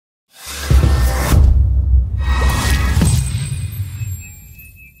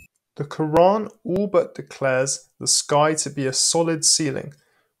The Koran all but declares the sky to be a solid ceiling,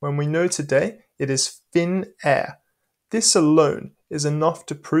 when we know today it is thin air. This alone is enough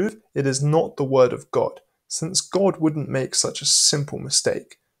to prove it is not the word of God, since God wouldn't make such a simple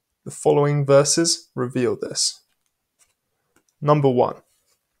mistake. The following verses reveal this. Number 1.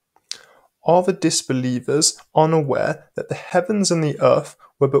 Are the disbelievers unaware that the heavens and the earth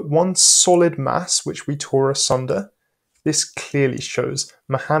were but one solid mass which we tore asunder? This clearly shows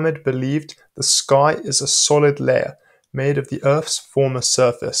Muhammad believed the sky is a solid layer made of the earth's former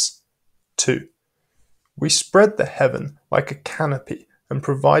surface. 2. We spread the heaven like a canopy and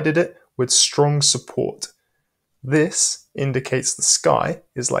provided it with strong support. This indicates the sky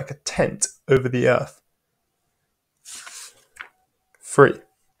is like a tent over the earth. 3.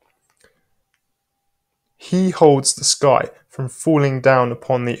 He holds the sky from falling down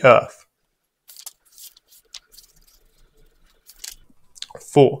upon the earth.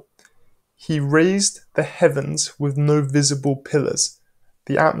 4. He raised the heavens with no visible pillars.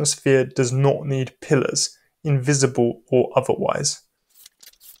 The atmosphere does not need pillars, invisible or otherwise.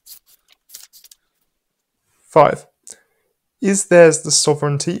 5. Is theirs the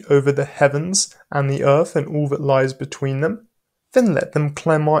sovereignty over the heavens and the earth and all that lies between them? Then let them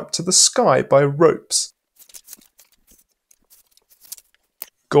climb up to the sky by ropes.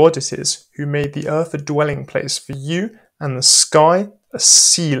 God it is who made the earth a dwelling place for you and the sky a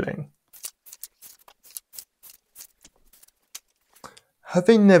ceiling. Have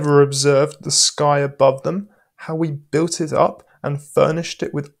they never observed the sky above them, how we built it up and furnished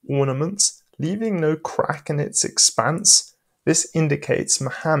it with ornaments, leaving no crack in its expanse? This indicates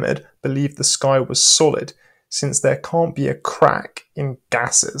Muhammad believed the sky was solid, since there can't be a crack in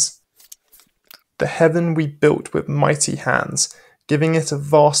gases. The heaven we built with mighty hands, giving it a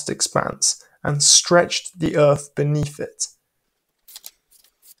vast expanse, and stretched the earth beneath it.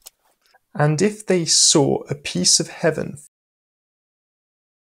 And if they saw a piece of heaven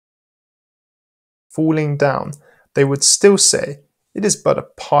falling down, they would still say, it is but a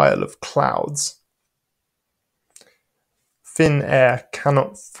pile of clouds. Thin air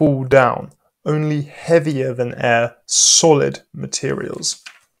cannot fall down, only heavier than air, solid materials.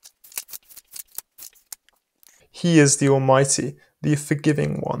 He is the Almighty, the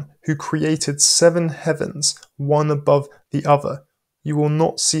Forgiving One, who created 7 heavens, one above the other. You will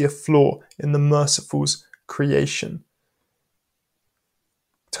not see a flaw in the Merciful's creation.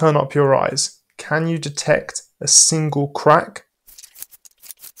 Turn up your eyes. Can you detect a single crack?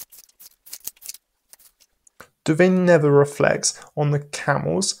 Do they never reflect on the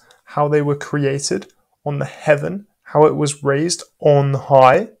camels, how they were created, on the heaven, how it was raised on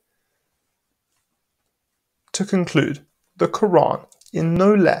high? To conclude, the Quran, in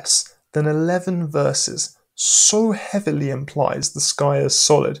no less than 11 verses, so heavily implies the sky is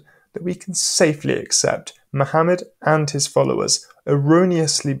solid that we can safely accept Muhammad and his followers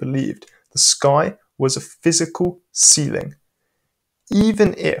erroneously believed the sky was a physical ceiling.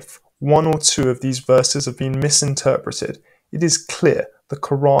 Even if 1 or 2 of these verses have been misinterpreted, it is clear the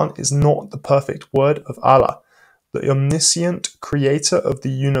Quran is not the perfect word of Allah, the omniscient creator of the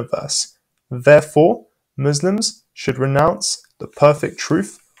universe. Therefore, Muslims should renounce the perfect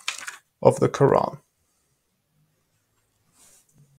truth of the Quran.